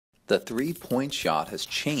The three-point shot has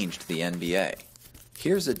changed the NBA.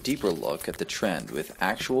 Here's a deeper look at the trend with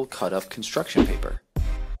actual cut-up construction paper.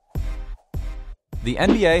 The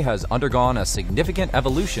NBA has undergone a significant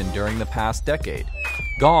evolution during the past decade.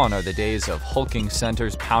 Gone are the days of hulking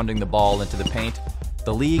centers pounding the ball into the paint.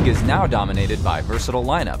 The league is now dominated by versatile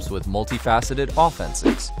lineups with multifaceted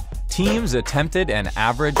offenses. Teams attempted an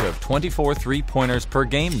average of 24 three-pointers per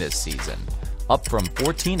game this season, up from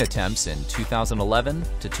 14 attempts in 2011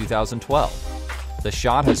 to 2012. The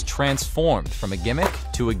shot has transformed from a gimmick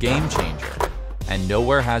to a game changer, and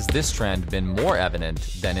nowhere has this trend been more evident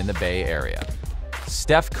than in the Bay Area.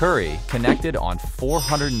 Steph Curry connected on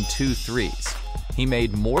 402 threes. He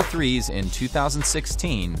made more threes in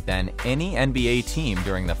 2016 than any NBA team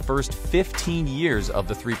during the first 15 years of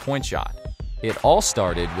the three-point shot. It all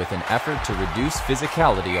started with an effort to reduce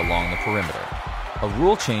physicality along the perimeter. A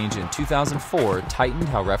rule change in 2004 tightened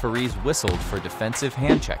how referees whistled for defensive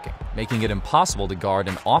hand-checking, making it impossible to guard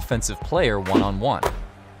an offensive player one-on-one.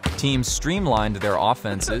 Teams streamlined their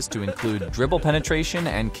offenses to include dribble penetration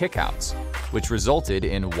and kickouts, which resulted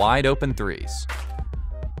in wide-open threes.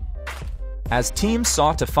 As teams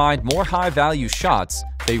sought to find more high-value shots,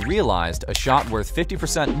 they realized a shot worth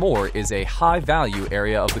 50% more is a high-value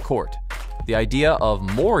area of the court. The idea of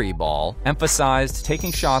Moreyball emphasized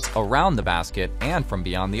taking shots around the basket and from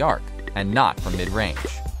beyond the arc, and not from mid-range.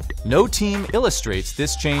 No team illustrates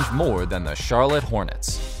this change more than the Charlotte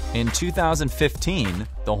Hornets. In 2015,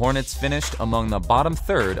 the Hornets finished among the bottom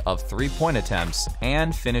third of three-point attempts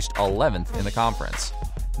and finished 11th in the conference.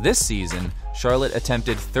 This season, Charlotte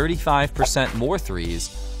attempted 35% more threes,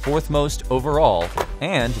 fourth most overall,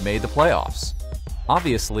 and made the playoffs.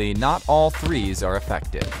 Obviously, not all threes are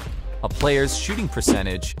effective. A player's shooting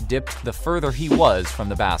percentage dipped the further he was from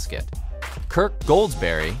the basket. Kirk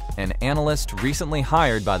Goldsberry, an analyst recently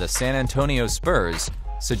hired by the San Antonio Spurs,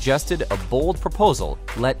 suggested a bold proposal: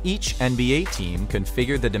 let each NBA team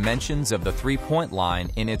configure the dimensions of the three-point line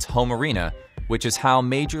in its home arena, which is how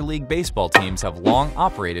Major League Baseball teams have long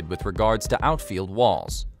operated with regards to outfield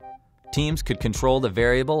walls. Teams could control the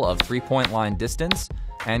variable of three-point line distance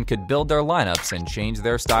and could build their lineups and change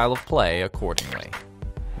their style of play accordingly.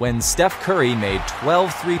 When Steph Curry made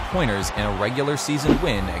 12 three-pointers in a regular season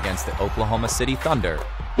win against the Oklahoma City Thunder,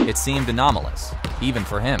 it seemed anomalous, even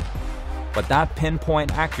for him. But that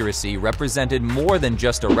pinpoint accuracy represented more than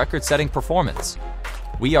just a record-setting performance.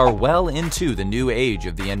 We are well into the new age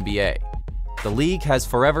of the NBA. The league has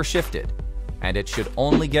forever shifted, and it should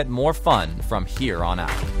only get more fun from here on out.